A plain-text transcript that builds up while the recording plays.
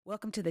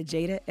Welcome to the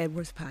Jada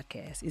Edwards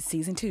Podcast. It's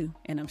season 2,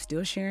 and I'm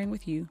still sharing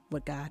with you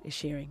what God is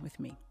sharing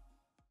with me.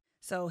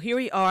 So here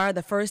we are,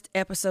 the first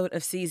episode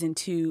of season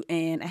 2,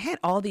 and I had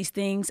all these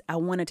things I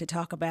wanted to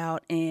talk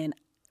about, and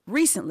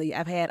recently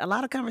I've had a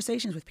lot of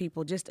conversations with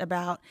people just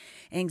about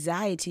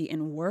anxiety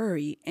and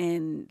worry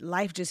and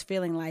life just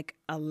feeling like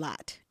a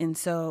lot. And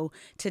so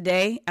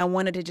today I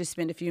wanted to just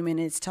spend a few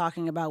minutes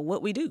talking about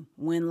what we do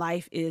when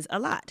life is a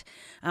lot.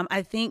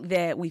 I think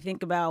that we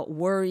think about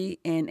worry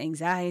and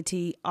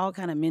anxiety, all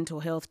kind of mental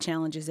health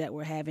challenges that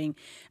we're having.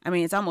 I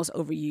mean, it's almost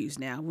overused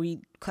now. We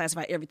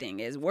classify everything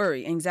as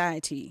worry,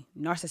 anxiety,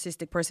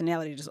 narcissistic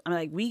personality.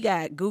 We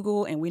got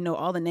Google and we know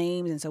all the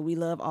names, and so we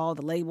love all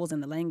the labels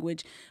and the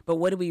language. But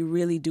what do we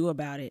really do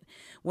about it?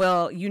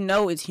 Well,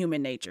 it's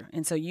human nature.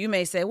 And so you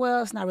may say,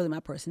 well, it's not really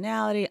my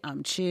personality.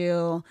 I'm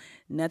chill.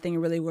 Nothing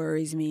really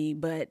worries me.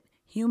 But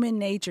human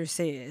nature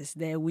says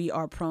that we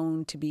are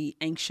prone to be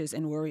anxious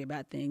and worry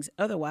about things.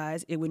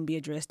 Otherwise, it wouldn't be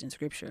addressed in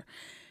Scripture.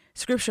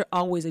 Scripture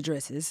always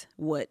addresses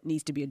what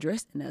needs to be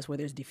addressed, and that's where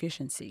there's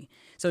deficiency.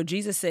 So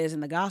Jesus says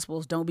in the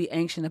Gospels, don't be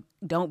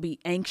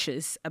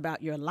anxious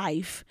about your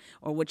life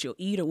or what you'll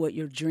eat or what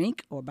you'll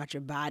drink or about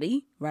your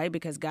body, right?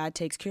 Because God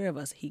takes care of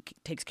us. He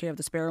takes care of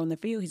the sparrow in the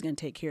field. He's going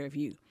to take care of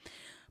you.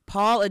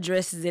 Paul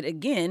addresses it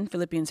again,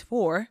 Philippians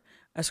 4,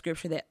 a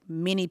scripture that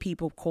many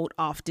people quote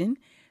often.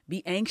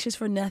 Be anxious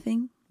for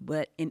nothing,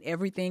 but in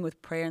everything with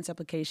prayer and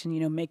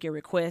supplication, make your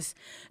requests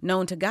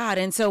known to God.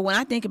 And so when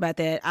I think about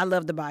that, I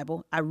love the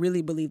Bible. I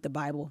really believe the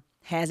Bible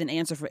has an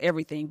answer for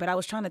everything. But I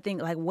was trying to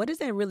think, what does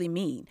that really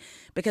mean?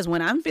 Because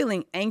when I'm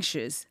feeling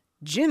anxious,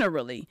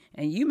 generally,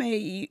 and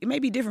it may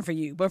be different for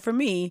you, but for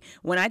me,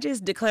 when I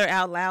just declare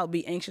out loud,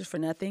 be anxious for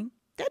nothing,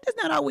 that does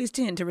not always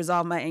tend to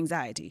resolve my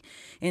anxiety.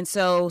 And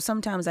so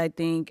sometimes I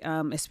think,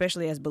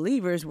 especially as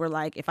believers, we're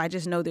like, if I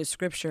just know this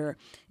scripture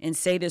and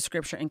say this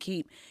scripture and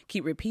keep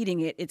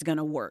repeating it, it's going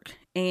to work.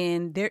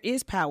 And there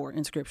is power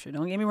in scripture.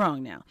 Don't get me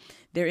wrong now.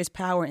 There is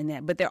power in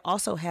that. But there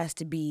also has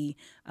to be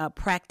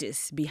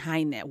practice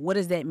behind that. What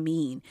does that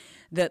mean?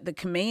 The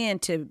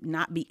command to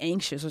not be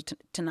anxious or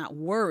to not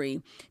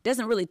worry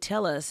doesn't really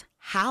tell us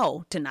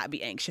how to not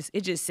be anxious.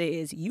 It just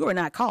says you are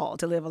not called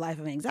to live a life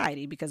of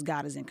anxiety because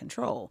God is in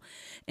control.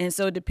 And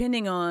so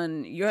depending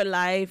on your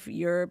life,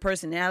 your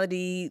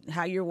personality,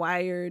 how you're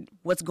wired,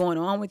 what's going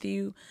on with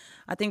you,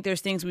 I think there's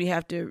things we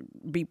have to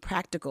be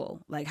practical.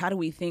 Like, how do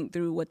we think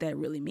through what that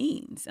really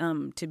means,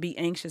 to be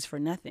anxious for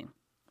nothing?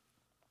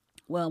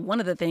 Well, one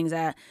of the things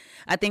I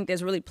think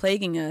that's really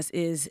plaguing us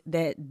is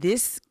that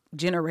this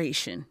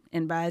generation,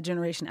 and by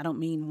generation, I don't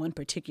mean one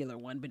particular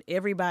one, but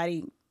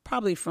everybody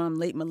probably from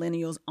late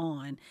millennials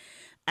on,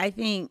 I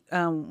think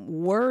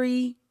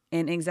worry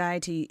and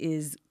anxiety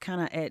is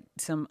kind of at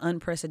some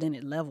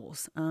unprecedented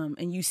levels.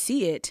 And you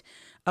see it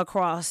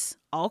across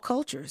all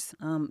cultures.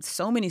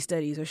 So many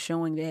studies are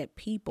showing that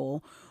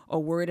people are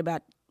worried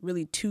about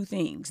really two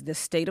things: the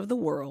state of the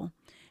world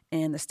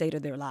and the state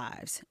of their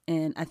lives.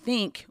 And I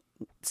think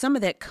some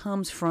of that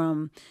comes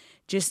from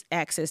just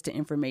access to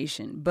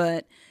information.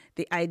 But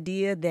the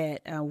idea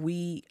that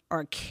we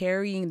are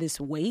carrying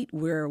this weight,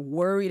 we're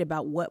worried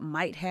about what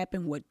might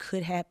happen, what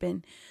could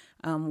happen.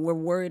 We're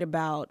worried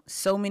about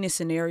so many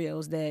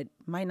scenarios that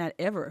might not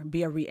ever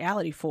be a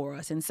reality for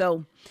us. And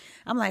so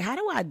I'm like, how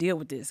do I deal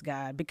with this,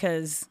 God?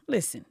 Because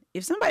listen,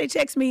 if somebody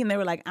texts me and they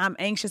were like, I'm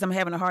anxious, I'm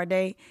having a hard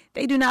day,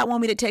 they do not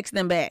want me to text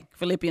them back.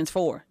 Philippians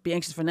 4, be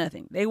anxious for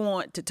nothing. They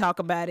want to talk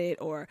about it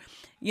or,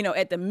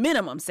 at the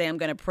minimum say, I'm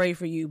going to pray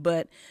for you.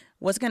 But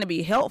what's going to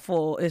be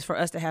helpful is for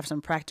us to have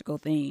some practical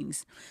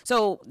things.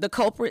 So the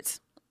culprits,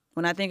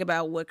 when I think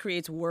about what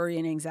creates worry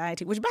and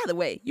anxiety, which, by the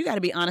way, you got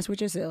to be honest with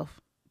yourself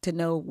to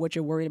know what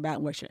you're worried about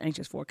and what you're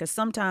anxious for. Because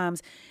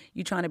sometimes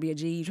you're trying to be a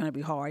G, you're trying to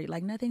be hard. You're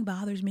like, nothing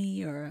bothers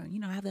me, or,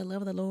 I have the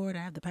love of the Lord, I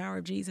have the power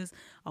of Jesus.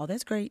 Oh,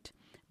 that's great.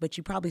 But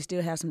you probably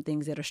still have some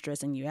things that are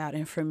stressing you out.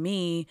 And for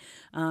me,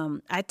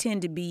 I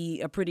tend to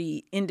be a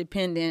pretty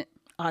independent,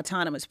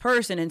 autonomous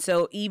person. And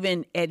so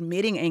even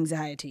admitting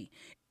anxiety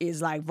is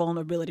like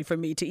vulnerability for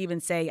me, to even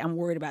say I'm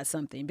worried about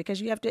something,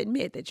 because you have to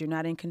admit that you're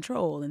not in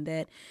control and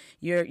that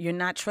you're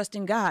not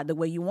trusting God the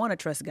way you want to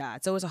trust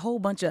God. So it's a whole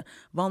bunch of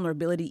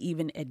vulnerability,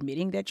 even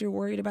admitting that you're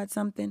worried about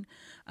something,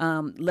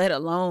 let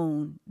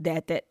alone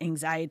that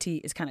anxiety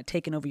is kind of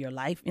taking over your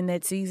life in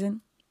that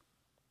season.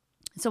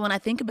 So when I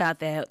think about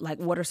that,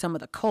 what are some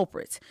of the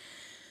culprits?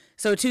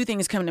 So two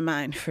things come to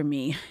mind for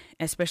me,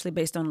 especially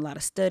based on a lot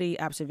of study,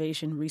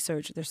 observation,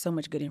 research. There's so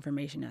much good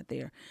information out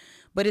there.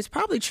 But it's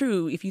probably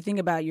true if you think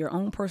about your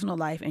own personal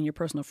life and your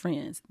personal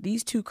friends.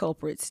 These two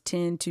culprits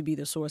tend to be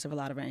the source of a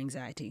lot of our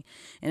anxiety.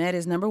 And that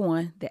is, number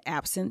one, the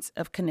absence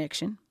of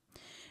connection.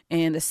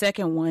 And the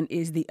second one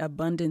is the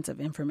abundance of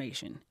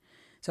information.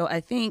 So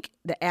I think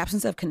the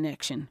absence of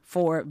connection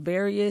for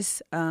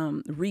various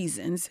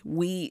reasons,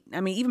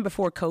 even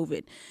before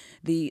COVID,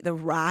 the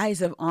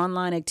rise of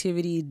online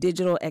activity,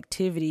 digital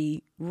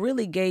activity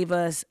really gave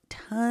us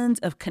tons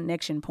of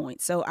connection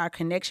points. So our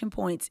connection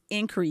points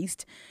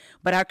increased,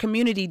 but our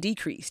community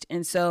decreased.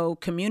 And so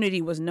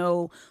community was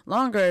no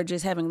longer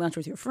just having lunch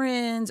with your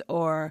friends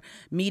or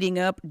meeting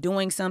up,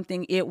 doing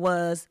something. It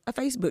was a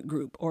Facebook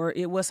group, or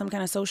it was some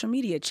kind of social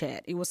media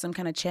chat. It was some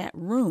kind of chat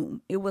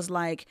room. It was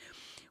like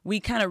we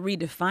kind of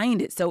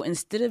redefined it. So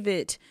instead of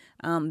it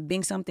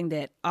being something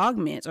that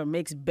augments or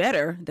makes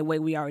better the way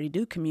we already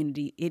do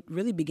community, it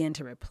really began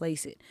to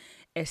replace it,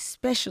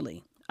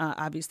 especially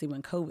obviously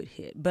when COVID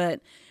hit. But,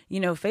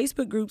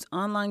 Facebook groups,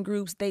 online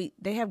groups, they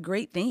have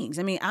great things.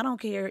 I mean, I don't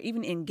care.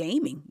 Even in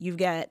gaming, you've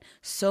got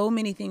so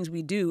many things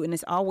we do. And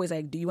it's always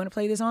like, do you want to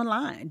play this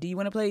online? Do you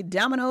want to play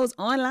dominoes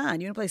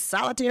online? You want to play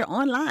solitaire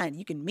online?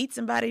 You can meet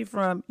somebody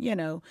from,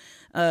 Ghana.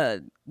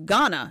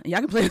 Y'all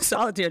can play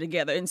solitaire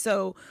together. And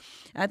so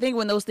I think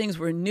when those things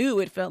were new,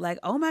 it felt like,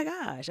 oh my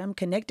gosh, I'm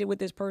connected with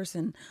this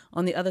person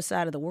on the other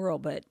side of the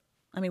world. But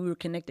I mean, we were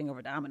connecting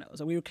over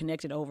dominoes, or we were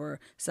connected over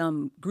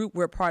some group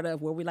we're part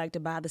of where we like to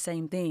buy the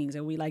same things,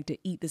 or we like to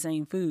eat the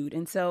same food.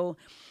 And so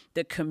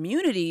the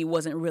community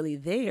wasn't really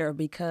there,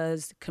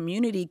 because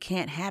community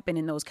can't happen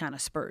in those kind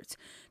of spurts.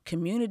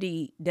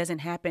 Community doesn't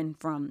happen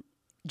from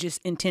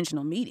just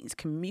intentional meetings.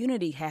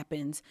 Community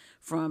happens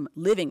from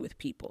living with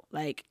people,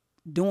 like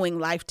doing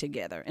life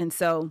together. And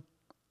so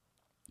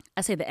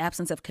I say the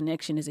absence of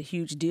connection is a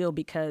huge deal,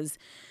 because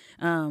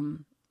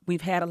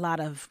we've had a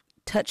lot of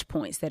touch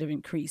points that have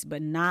increased,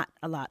 but not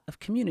a lot of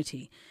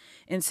community.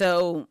 And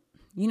so,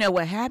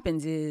 what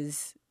happens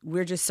is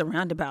we're just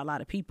surrounded by a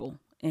lot of people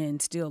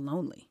and still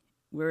lonely.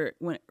 We're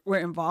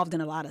involved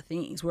in a lot of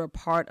things. We're a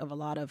part of a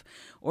lot of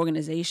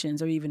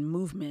organizations or even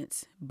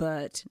movements,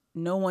 but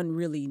no one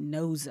really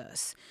knows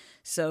us.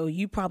 So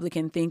you probably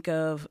can think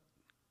of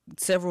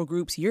several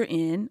groups you're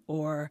in,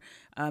 or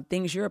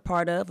things you're a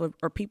part of,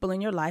 or people in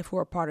your life who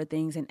are part of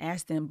things, and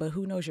ask them, but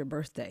who knows your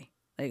birthday?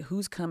 Like,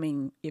 who's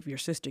coming if your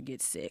sister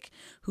gets sick?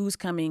 Who's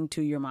coming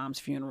to your mom's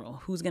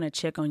funeral? Who's going to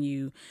check on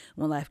you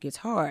when life gets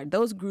hard?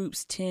 Those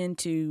groups tend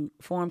to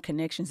form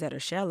connections that are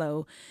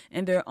shallow,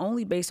 and they're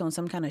only based on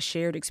some kind of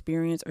shared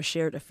experience or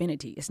shared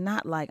affinity. It's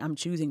not like I'm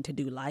choosing to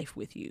do life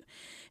with you.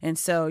 And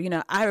so,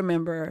 I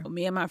remember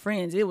me and my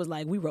friends, it was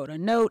like we wrote a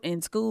note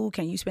in school.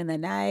 Can you spend the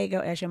night? Go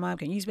ask your mom,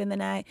 can you spend the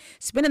night?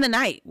 Spending the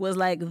night was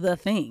like the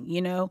thing,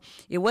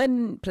 It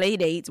wasn't play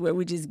dates where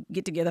we just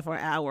get together for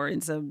an hour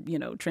in some,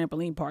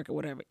 trampoline park or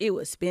whatever. It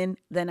was spend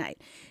the night.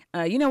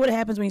 You know what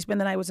happens when you spend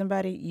the night with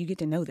somebody? You get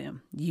to know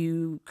them.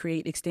 You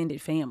create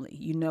extended family.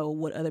 You know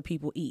what other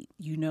people eat.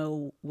 You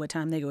know what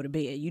time they go to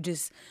bed. You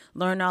just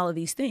learn all of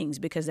these things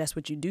because that's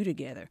what you do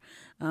together.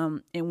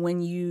 And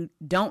when you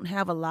don't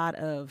have a lot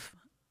of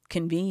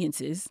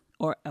conveniences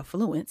or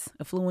affluence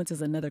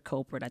is another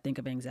culprit, I think,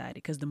 of anxiety,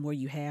 because the more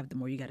you have, the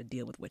more you got to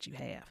deal with what you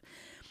have.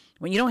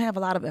 When you don't have a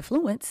lot of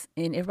affluence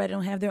and everybody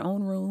don't have their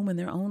own room and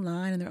their own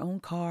line and their own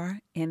car,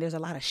 and there's a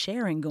lot of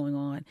sharing going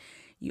on,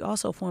 you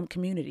also form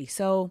community.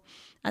 So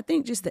I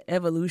think just the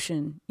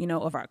evolution,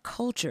 of our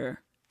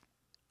culture,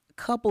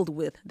 coupled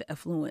with the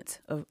affluence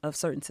of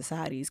certain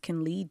societies,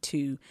 can lead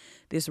to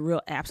this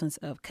real absence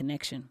of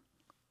connection.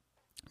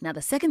 Now,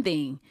 the second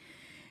thing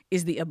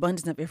is the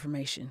abundance of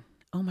information.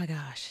 Oh my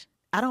gosh.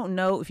 I don't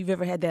know if you've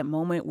ever had that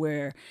moment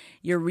where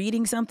you're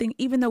reading something,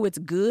 even though it's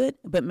good,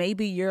 but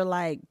maybe you're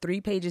like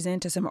 3 pages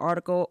into some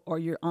article, or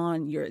you're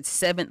on your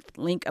 7th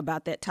link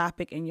about that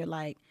topic, and you're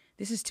like,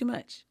 this is too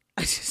much.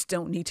 I just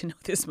don't need to know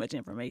this much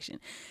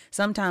information.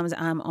 Sometimes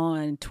I'm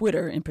on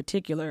Twitter in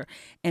particular,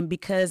 and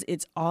because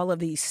it's all of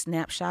these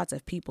snapshots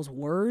of people's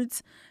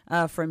words,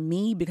 for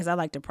me, because I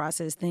like to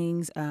process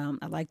things,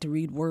 I like to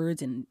read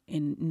words and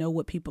know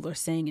what people are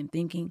saying and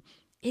thinking.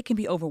 It can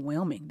be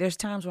overwhelming. There's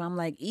times where I'm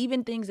like,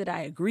 even things that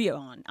I agree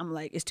on, I'm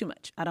like, it's too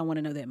much. I don't want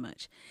to know that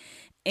much.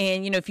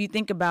 And, if you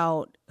think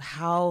about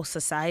how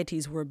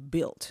societies were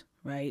built,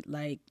 right?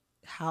 Like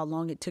how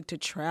long it took to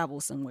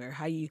travel somewhere,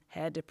 how you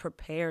had to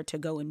prepare to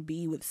go and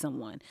be with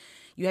someone.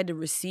 You had to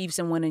receive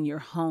someone in your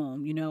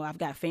home. I've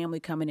got family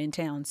coming in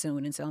town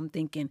soon. And so I'm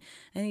thinking,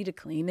 I need to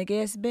clean the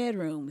guest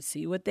bedroom,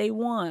 see what they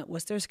want.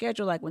 What's their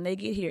schedule like when they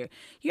get here?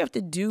 You have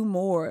to do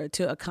more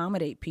to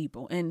accommodate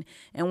people. And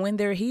when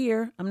they're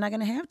here, I'm not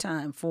going to have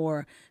time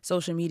for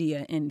social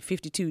media and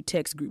 52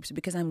 text groups,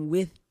 because I'm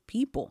with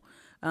people.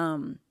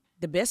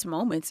 The best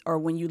moments are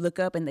when you look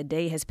up and the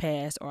day has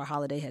passed or a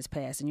holiday has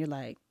passed and you're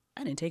like,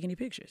 I didn't take any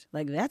pictures.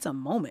 Like, that's a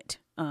moment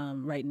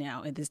right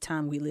now at this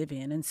time we live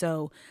in. And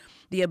so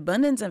the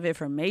abundance of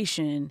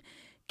information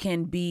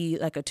can be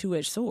like a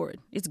two-edged sword.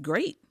 It's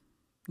great.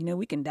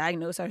 We can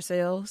diagnose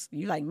ourselves.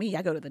 You like me,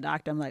 I go to the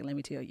doctor. I'm like, let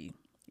me tell you,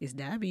 it's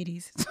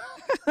diabetes.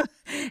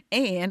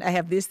 And I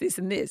have this,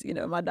 and this.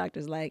 My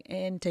doctor's like,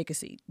 and take a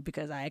seat,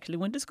 because I actually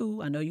went to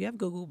school. I know you have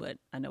Google, but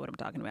I know what I'm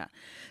talking about.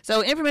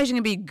 So information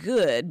can be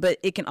good, but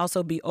it can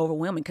also be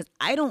overwhelming, because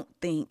I don't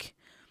think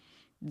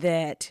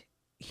that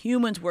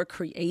humans were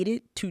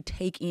created to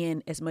take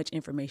in as much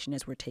information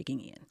as we're taking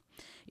in.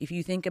 If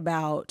you think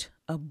about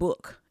a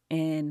book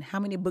and how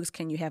many books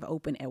can you have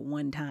open at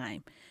one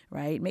time,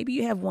 right? Maybe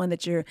you have one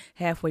that you're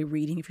halfway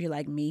reading. If you're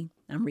like me,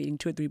 I'm reading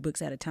 2 or 3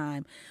 books at a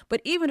time.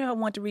 But even if I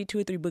want to read 2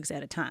 or 3 books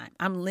at a time,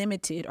 I'm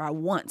limited, or I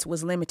once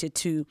was limited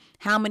to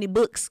how many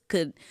books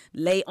could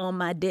lay on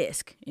my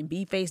desk and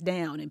be face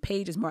down and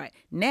pages marked.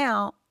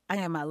 Now I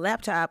have my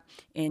laptop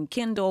and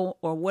Kindle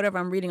or whatever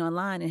I'm reading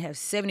online and have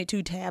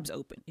 72 tabs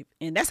open.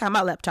 And that's how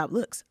my laptop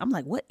looks. I'm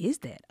like, what is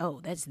that? Oh,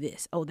 that's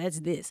this. Oh,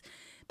 that's this.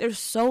 There's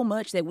so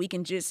much that we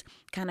can just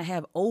kind of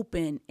have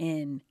open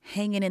and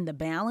hanging in the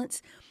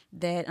balance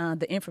that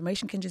the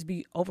information can just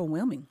be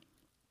overwhelming,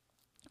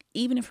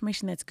 even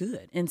information that's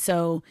good. And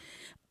so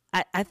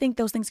I think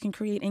those things can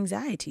create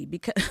anxiety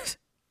because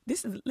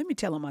let me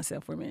tell on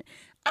myself for a minute.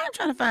 I'm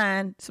trying to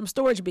find some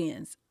storage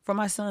bins for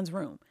my son's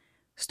room.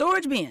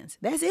 Storage bins.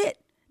 That's it.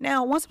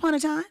 Now, once upon a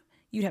time,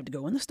 you'd have to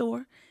go in the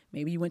store.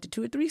 Maybe you went to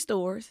 2 or 3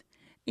 stores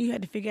and you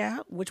had to figure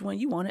out which one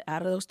you wanted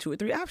out of those 2 or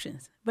 3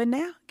 options. But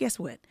now, guess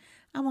what?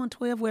 I'm on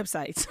 12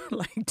 websites.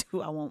 Like,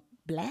 do I want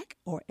black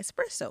or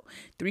espresso?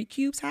 3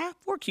 cubes high,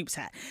 4 cubes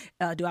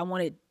high. Do I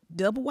want it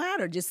double wide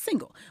or just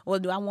single? Or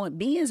do I want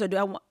beans or do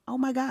I want, oh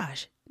my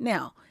gosh.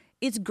 Now,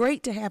 it's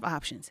great to have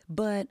options,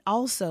 but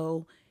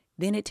also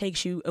then it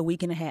takes you a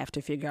week and a half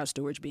to figure out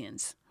storage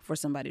bins for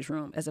somebody's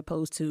room, as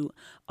opposed to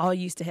all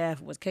you used to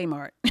have was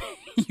Kmart.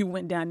 You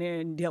went down there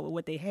and dealt with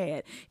what they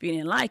had. If you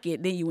didn't like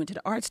it, then you went to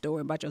the art store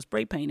and bought your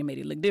spray paint and made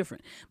it look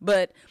different.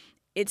 But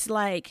it's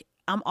like,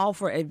 I'm all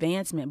for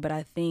advancement, but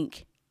I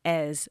think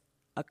as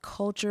a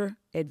culture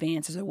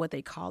advances, or what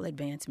they call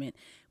advancement,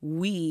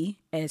 we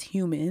as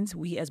humans,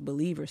 we as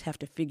believers have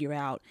to figure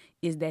out,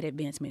 is that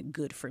advancement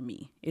good for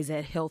me? Is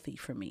that healthy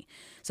for me?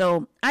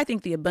 So I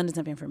think the abundance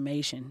of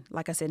information,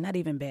 like I said, not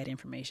even bad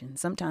information,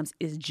 sometimes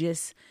is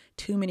just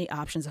too many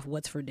options of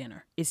what's for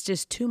dinner. It's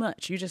just too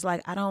much. You're just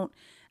like,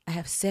 I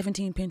have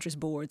 17 Pinterest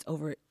boards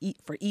for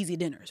easy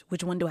dinners.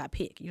 Which one do I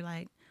pick? You're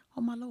like,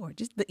 oh my Lord,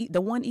 just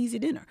the one easy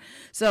dinner.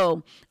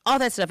 So all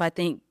that stuff, I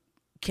think,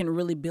 can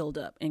really build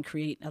up and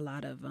create a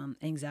lot of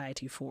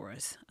anxiety for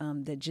us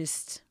that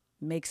just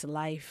makes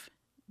life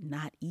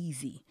not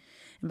easy.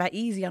 And by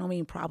easy, I don't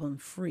mean problem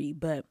free,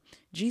 but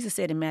Jesus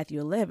said in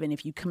Matthew 11,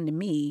 if you come to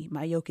me,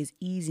 my yoke is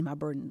easy, my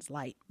burden is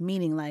light.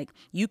 Meaning, like,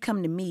 you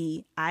come to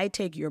me, I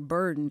take your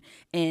burden,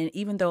 and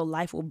even though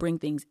life will bring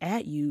things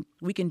at you,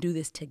 we can do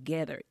this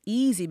together.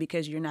 Easy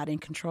because you're not in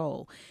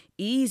control.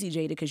 Easy,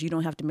 Jada, because you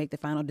don't have to make the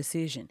final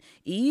decision.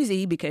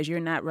 Easy because you're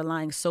not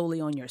relying solely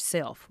on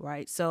yourself,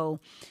 right? So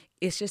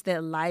it's just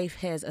that life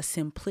has a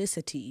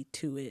simplicity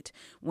to it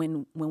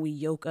when we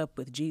yoke up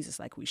with Jesus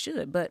like we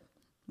should. But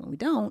when we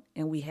don't,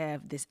 and we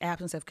have this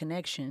absence of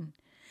connection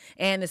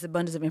and this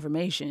abundance of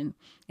information,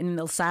 and then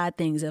those side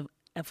things of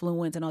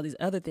affluence and all these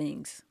other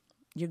things,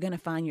 you're going to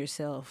find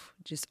yourself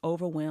just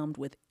overwhelmed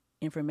with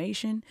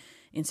information,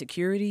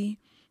 insecurity,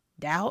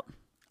 doubt,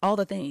 all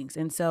the things.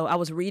 And so I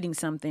was reading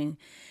something,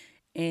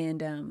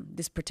 and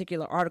this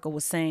particular article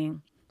was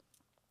saying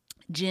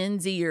Gen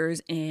Zers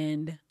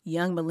and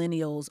young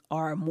millennials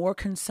are more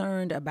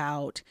concerned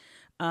about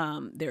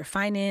their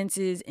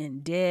finances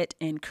and debt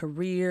and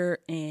career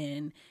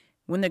and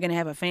when they're going to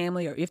have a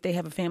family, or if they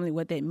have a family,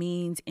 what that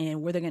means,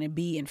 and where they're going to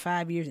be in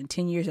 5 years and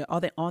 10 years. Are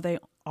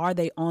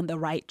they on the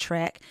right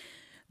track?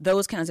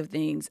 Those kinds of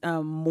things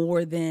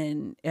more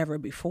than ever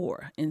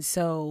before. And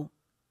so,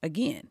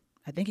 again,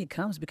 I think it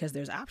comes because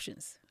there's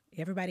options.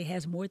 Everybody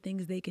has more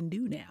things they can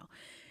do now.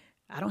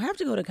 I don't have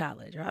to go to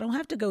college, or I don't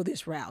have to go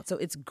this route. So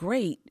it's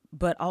great,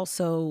 but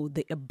also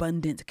the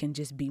abundance can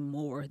just be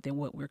more than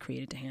what we're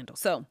created to handle.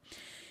 So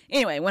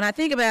anyway, when I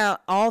think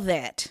about all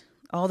that,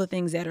 all the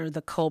things that are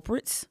the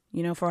culprits,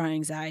 for our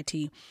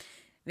anxiety,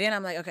 then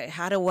I'm like, okay,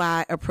 how do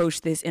I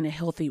approach this in a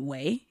healthy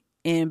way?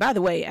 And by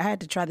the way, I had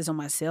to try this on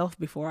myself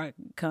before I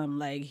come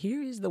like,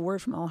 here is the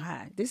word from on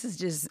high. This is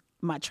just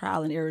my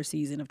trial and error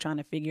season of trying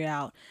to figure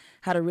out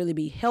how to really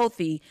be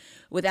healthy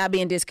without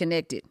being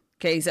disconnected.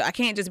 Okay, so I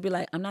can't just be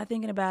like, I'm not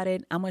thinking about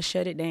it, I'm going to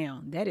shut it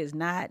down. That is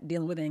not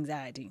dealing with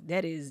anxiety.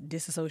 That is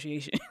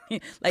disassociation.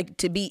 Like,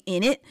 to be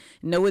in it,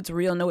 know it's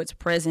real, know it's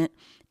present,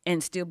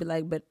 and still be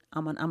like, but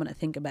I'm gonna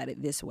think about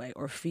it this way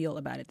or feel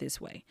about it this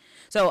way.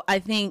 So I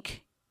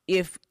think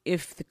if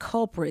the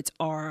culprits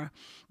are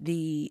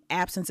the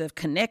absence of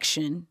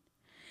connection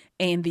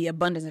and the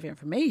abundance of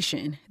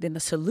information, then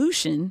the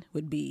solution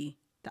would be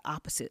the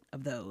opposite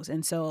of those.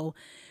 And so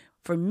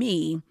for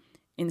me,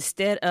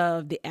 instead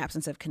of the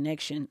absence of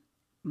connection,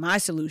 my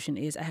solution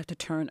is I have to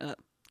turn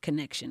up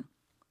connection.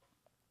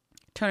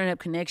 Turning up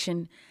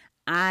connection.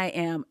 I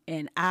am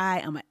an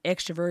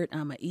extrovert.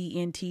 I'm an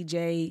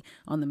ENTJ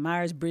on the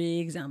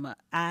Myers-Briggs. I'm an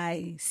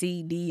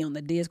ICD on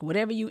the DISC,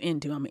 whatever you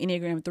into. I'm an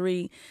Enneagram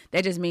 3.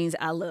 That just means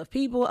I love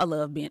people. I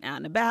love being out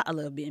and about. I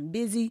love being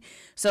busy.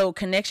 So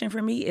connection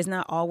for me is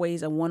not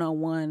always a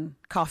one-on-one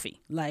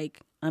coffee.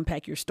 Like,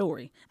 unpack your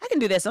story. I can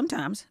do that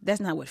sometimes.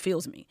 That's not what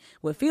fills me.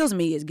 What fills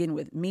me is getting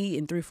with me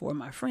and 3-4 of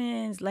my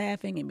friends,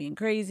 laughing and being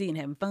crazy and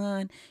having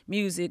fun,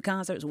 music,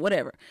 concerts,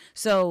 whatever.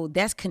 So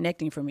that's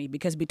connecting for me,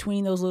 because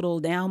between those little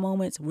down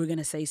moments, we're going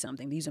to say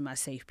something. These are my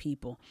safe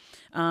people.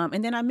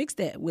 And then I mix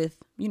that with,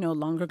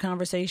 longer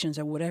conversations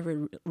or whatever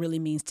it really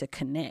means to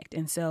connect.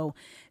 And so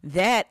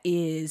that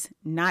is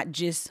not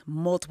just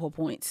multiple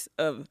points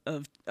of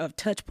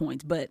touch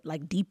points, but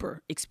like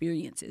deeper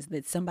experiences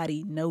that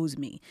somebody knows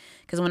me.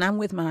 Because when I'm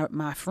with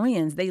my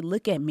friends, they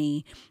look at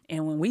me,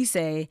 and when we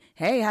say,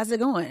 hey, how's it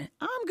going?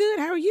 I'm good.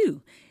 How are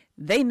you?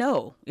 They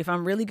know if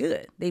I'm really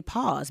good. They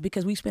pause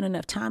because we spend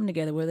enough time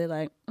together where they're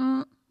like,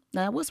 now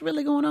what's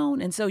really going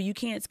on? And so you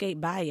can't skate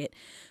by it.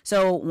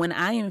 So when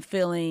I am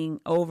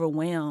feeling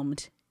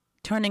overwhelmed,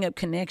 turning up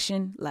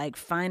connection, like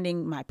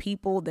finding my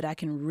people that I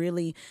can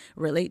really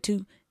relate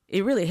to,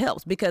 it really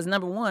helps, because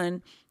number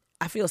one,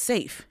 I feel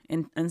safe.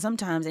 And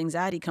sometimes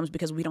anxiety comes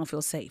because we don't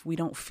feel safe. We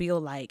don't feel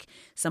like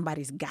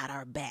somebody's got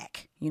our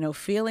back.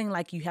 Feeling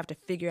like you have to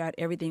figure out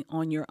everything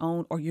on your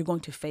own or you're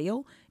going to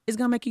fail is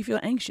going to make you feel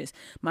anxious.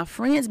 My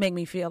friends make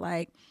me feel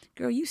like,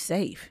 girl, you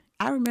safe.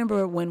 I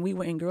remember when we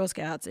were in Girl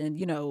Scouts and,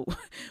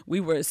 we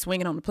were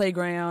swinging on the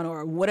playground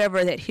or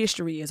whatever that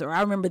history is, or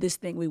I remember this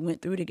thing we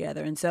went through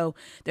together. And so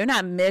they're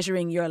not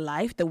measuring your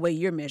life the way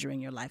you're measuring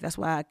your life. That's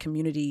why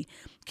community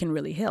can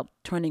really help,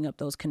 turning up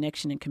those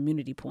connection and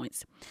community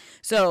points.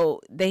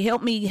 So they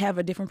help me have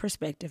a different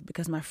perspective,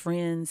 because my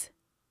friends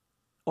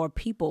or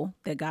people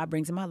that God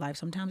brings in my life,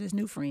 sometimes it's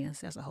new friends.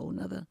 That's a whole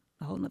nother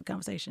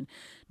conversation.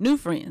 New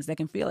friends that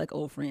can feel like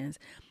old friends,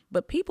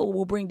 but people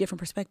will bring different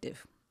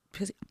perspective.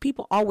 Because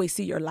people always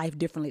see your life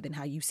differently than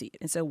how you see it.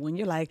 And so when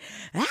you're like,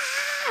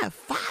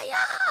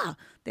 fire,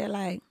 they're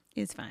like,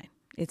 it's fine.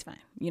 It's fine.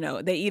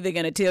 They're either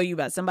going to tell you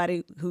about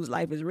somebody whose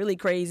life is really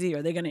crazy,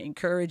 or they're going to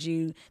encourage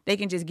you. They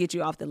can just get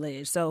you off the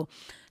ledge. So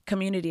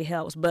community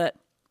helps. But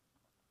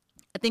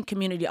I think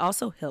community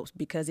also helps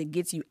because it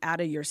gets you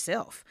out of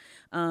yourself.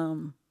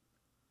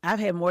 I've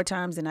had more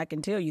times than I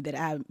can tell you that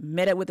I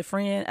met up with a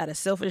friend out of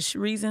selfish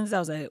reasons. I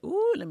was like,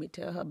 ooh, let me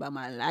tell her about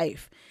my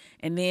life.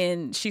 And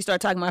then she started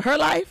talking about her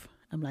life.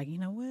 I'm like, you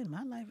know what?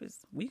 My life is,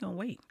 we going to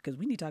wait because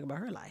we need to talk about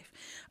her life.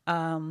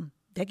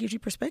 That gives you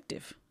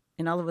perspective.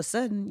 And all of a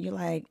sudden, you're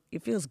like,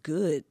 it feels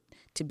good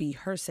to be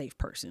her safe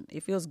person.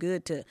 It feels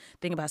good to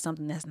think about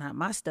something that's not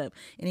my stuff.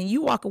 And then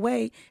you walk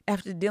away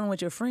after dealing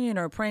with your friend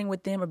or praying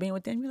with them or being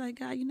with them. You're like,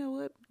 God, you know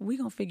what? We're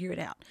going to figure it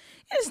out.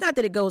 And it's not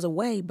that it goes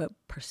away, but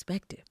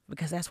perspective,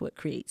 because that's what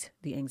creates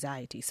the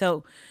anxiety.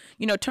 So,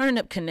 turning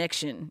up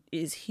connection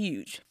is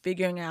huge.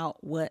 Figuring out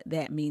what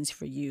that means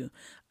for you.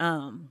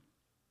 And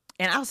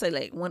I'll say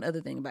like one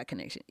other thing about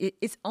connection.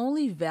 It's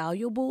only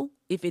valuable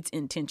if it's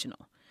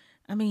intentional.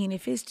 I mean,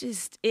 if it's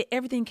just,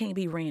 everything can't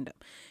be random,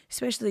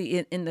 especially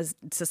in the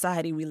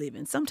society we live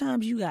in.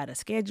 Sometimes you got to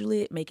schedule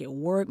it, make it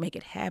work, make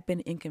it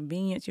happen,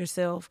 inconvenience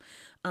yourself.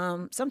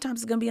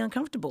 Sometimes it's going to be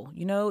uncomfortable.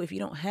 If you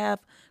don't have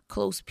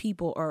close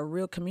people or a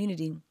real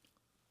community,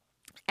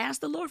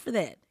 ask the Lord for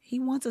that. He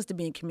wants us to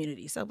be in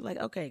community. So like,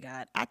 okay,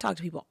 God, I talk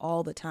to people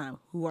all the time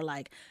who are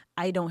like,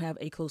 I don't have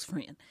a close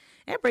friend.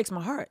 That breaks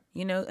my heart,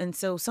 And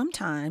so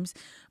sometimes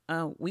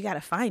we got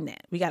to find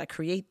that. We got to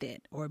create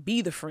that or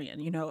be the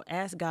friend,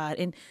 ask God.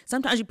 And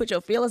sometimes you put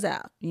your feelers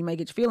out. You may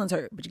get your feelings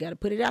hurt, but you got to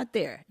put it out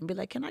there and be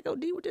like, can I go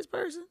deal with this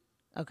person?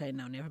 Okay,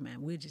 no, never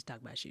mind. We'll just talk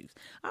about shoes.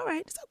 All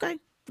right, it's okay.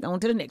 On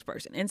to the next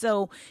person. And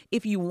so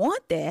if you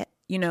want that,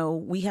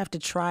 we have to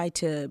try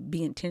to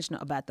be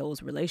intentional about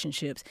those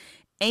relationships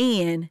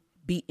and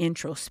be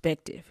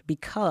introspective,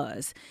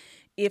 because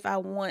if I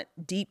want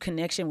deep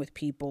connection with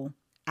people,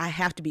 I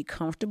have to be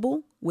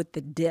comfortable with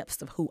the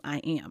depths of who I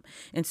am.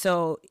 And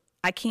so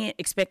I can't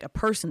expect a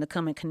person to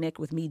come and connect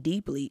with me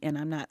deeply and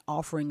I'm not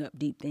offering up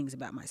deep things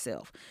about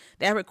myself.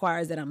 That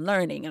requires that I'm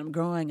learning, I'm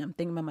growing, I'm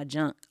thinking about my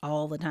junk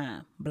all the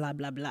time, blah,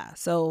 blah, blah.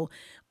 So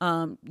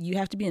you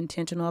have to be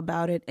intentional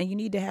about it, and you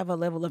need to have a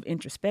level of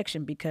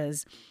introspection,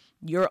 because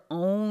your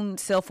own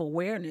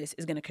self-awareness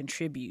is going to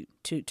contribute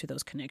to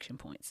those connection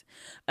points.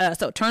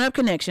 So turn up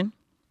connection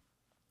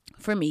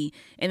for me.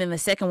 And then the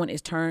second one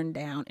is turn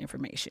down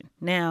information.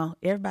 Now,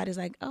 everybody's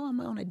like, oh,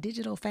 I'm on a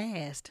digital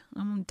fast.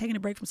 I'm taking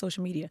a break from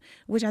social media,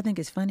 which I think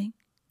is funny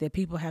that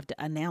people have to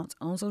announce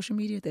on social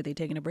media that they're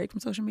taking a break from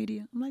social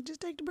media. I'm like,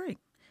 just take the break.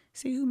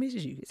 See who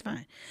misses you. It's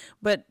fine.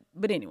 But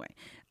anyway,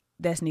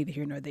 that's neither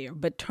here nor there.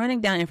 But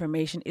turning down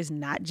information is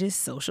not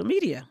just social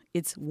media.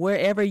 It's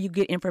wherever you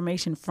get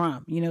information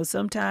from.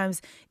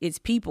 Sometimes it's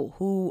people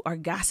who are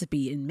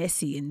gossipy and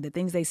messy, and the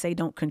things they say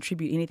don't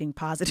contribute anything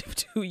positive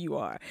to who you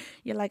are.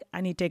 You're like,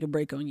 I need to take a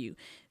break on you.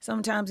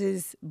 Sometimes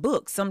it's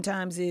books.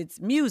 Sometimes it's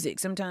music.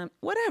 Sometimes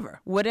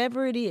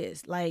whatever it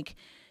is, like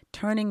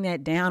turning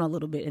that down a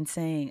little bit and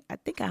saying, I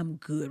think I'm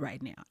good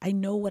right now. I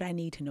know what I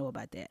need to know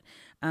about that.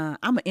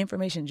 I'm an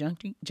information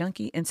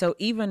junkie. And so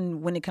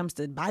even when it comes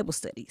to Bible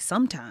study,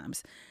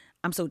 sometimes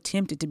I'm so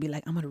tempted to be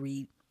like, I'm going to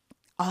read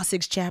all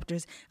 6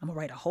 chapters. I'm going to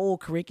write a whole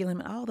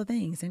curriculum and all the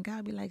things. And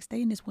God be like,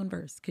 stay in this one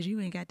verse because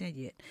you ain't got that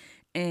yet.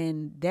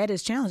 And that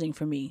is challenging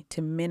for me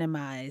to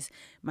minimize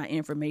my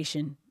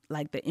information,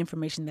 like the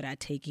information that I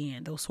take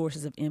in, those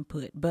sources of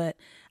input. But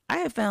I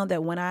have found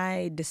that when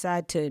I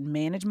decide to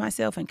manage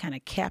myself and kind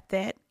of cap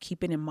that,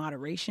 keep it in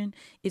moderation,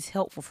 it's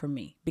helpful for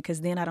me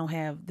because then I don't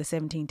have the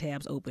 17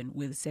 tabs open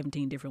with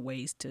 17 different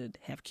ways to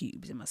have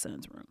cubes in my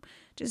son's room.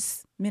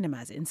 Just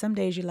minimize it. And some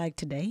days you're like,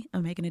 today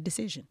I'm making a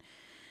decision.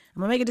 I'm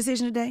going to make a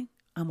decision today.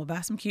 I'm going to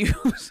buy some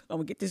cubes. I'm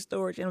going to get this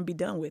storage and I'm going to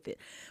be done with it.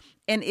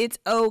 And it's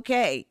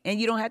okay. And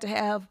you don't have to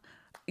have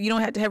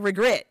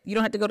regret. You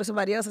don't have to go to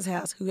somebody else's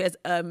house who has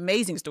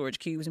amazing storage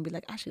cubes and be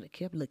like, I should have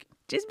kept looking.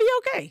 Just be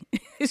okay.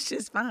 It's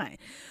just fine.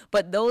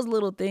 But those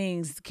little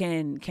things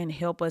can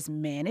help us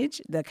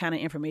manage the kind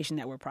of information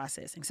that we're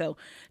processing. So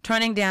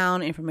turning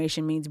down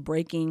information means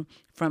breaking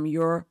from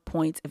your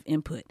points of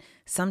input.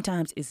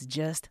 Sometimes it's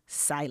just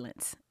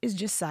silence. It's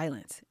just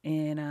silence.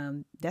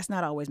 And that's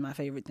not always my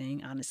favorite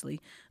thing,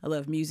 honestly. I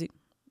love music.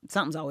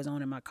 Something's always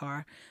on in my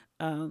car.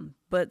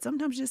 But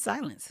sometimes just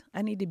silence.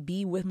 I need to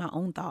be with my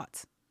own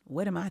thoughts.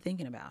 What am I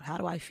thinking about? How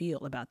do I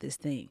feel about this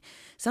thing?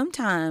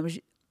 Sometimes,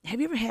 have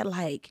you ever had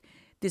like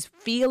this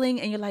feeling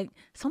and you're like,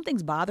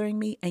 something's bothering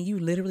me and you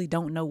literally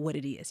don't know what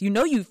it is? You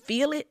know, you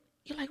feel it.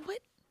 You're like, what?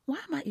 Why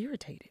am I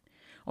irritated?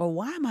 Or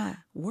why am I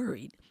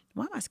worried?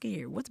 Why am I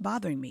scared? What's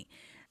bothering me?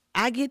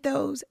 I get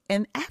those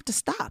and I have to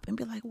stop and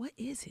be like, what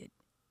is it?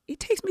 It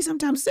takes me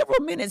sometimes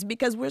several minutes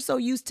because we're so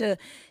used to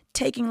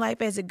taking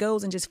life as it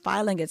goes and just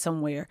filing it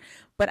somewhere.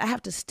 But I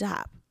have to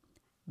stop,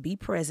 be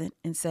present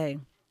and say,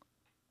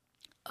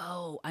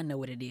 oh, I know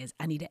what it is.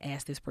 I need to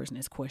ask this person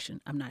this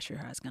question. I'm not sure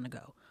how it's going to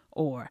go.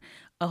 Or,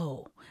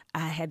 oh,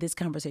 I had this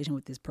conversation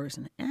with this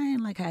person and I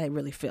didn't like how it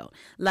really felt.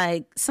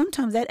 Like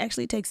sometimes that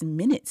actually takes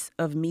minutes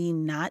of me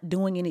not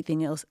doing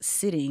anything else,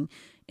 sitting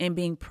and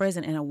being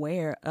present and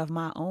aware of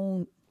my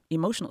own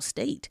emotional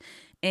state.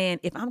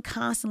 And if I'm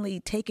constantly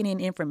taking in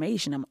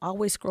information, I'm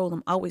always scrolling,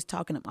 I'm always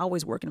talking, I'm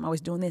always working, I'm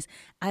always doing this,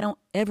 I don't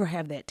ever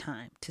have that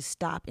time to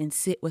stop and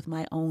sit with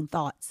my own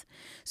thoughts.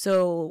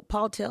 So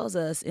Paul tells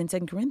us in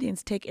 2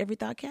 Corinthians, take every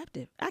thought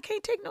captive. I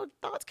can't take no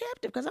thoughts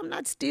captive because I'm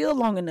not still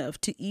long enough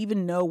to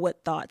even know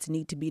what thoughts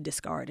need to be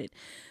discarded.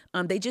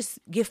 They just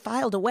get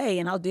filed away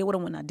and I'll deal with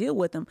them when I deal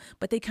with them.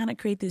 But they kind of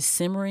create this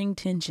simmering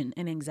tension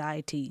and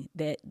anxiety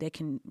that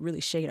can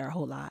really shade our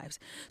whole lives.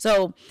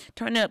 So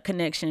turning up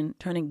connection,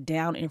 turning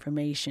down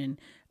information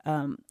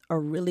are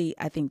really,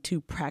 I think,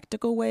 2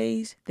 practical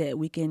ways that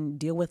we can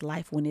deal with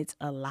life when it's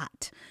a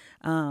lot.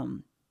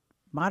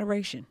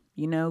 Moderation,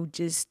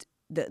 just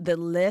the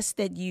less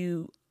that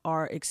you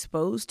are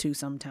exposed to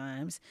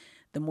sometimes,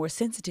 the more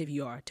sensitive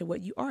you are to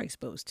what you are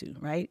exposed to,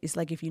 right? It's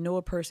like if you know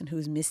a person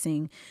who's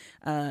missing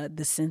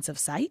the sense of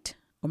sight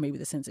or maybe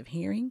the sense of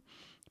hearing,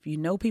 if you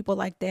know people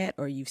like that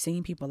or you've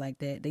seen people like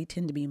that, they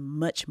tend to be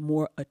much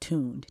more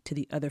attuned to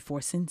the other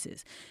 4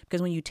 senses.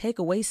 Because when you take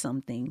away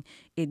something,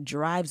 it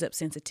drives up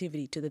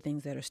sensitivity to the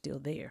things that are still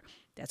there.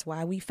 That's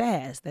why we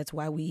fast. That's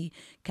why we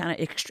kind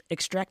of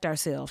extract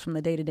ourselves from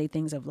the day-to-day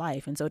things of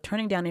life. And so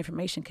turning down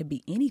information could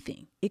be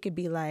anything. It could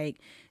be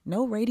like,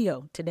 no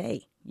radio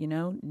today,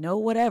 no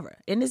whatever.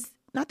 And it's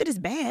not that it's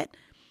bad.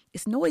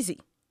 It's noisy.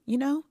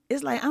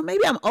 It's like,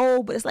 maybe I'm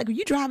old, but it's like when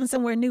you're driving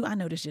somewhere new, I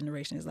know this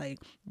generation is like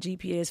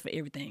GPS for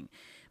everything.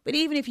 But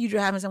even if you're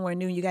driving somewhere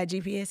new and you got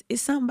GPS,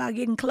 it's something about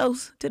getting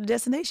close to the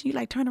destination. You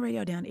like, turn the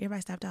radio down.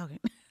 Everybody stop talking.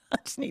 I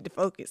just need to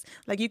focus.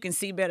 Like you can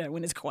see better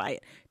when it's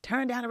quiet.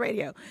 Turn down the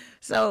radio.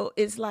 So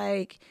it's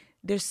like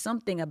there's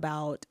something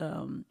about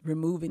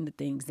removing the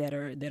things that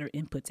are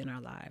inputs in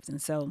our lives.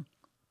 And so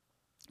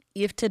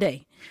if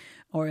today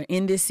or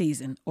in this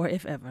season or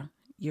if ever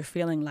you're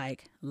feeling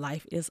like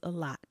life is a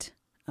lot,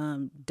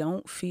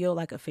 don't feel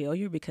like a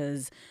failure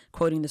because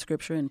quoting the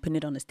scripture and putting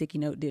it on a sticky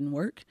note didn't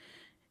work.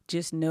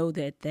 Just know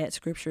that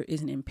scripture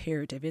is an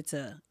imperative. It's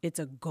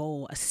a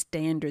goal, a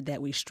standard that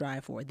we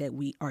strive for, that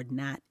we are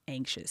not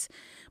anxious.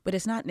 But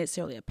it's not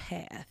necessarily a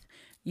path.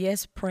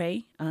 Yes,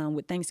 pray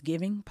with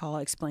thanksgiving. Paul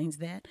explains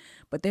that.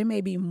 But there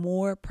may be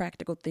more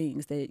practical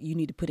things that you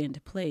need to put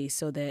into place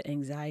so that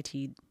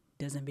anxiety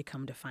doesn't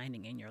become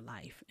defining in your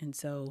life. And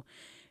so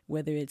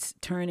whether it's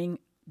turning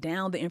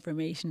down the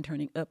information,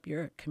 turning up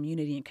your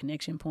community and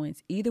connection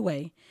points, either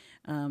way,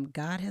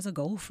 God has a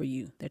goal for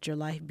you, that your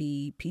life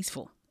be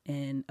peaceful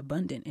and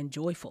abundant and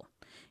joyful,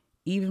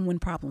 even when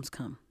problems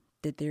come,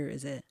 that there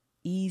is a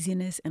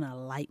easiness and a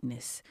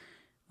lightness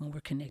when we're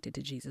connected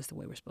to Jesus the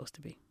way we're supposed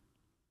to be.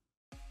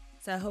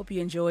 So I hope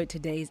you enjoyed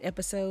today's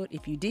episode.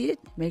 If you did,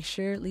 make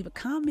sure leave a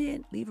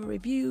comment, leave a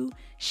review,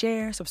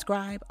 share,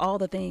 subscribe, all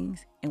the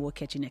things, and we'll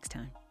catch you next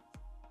time.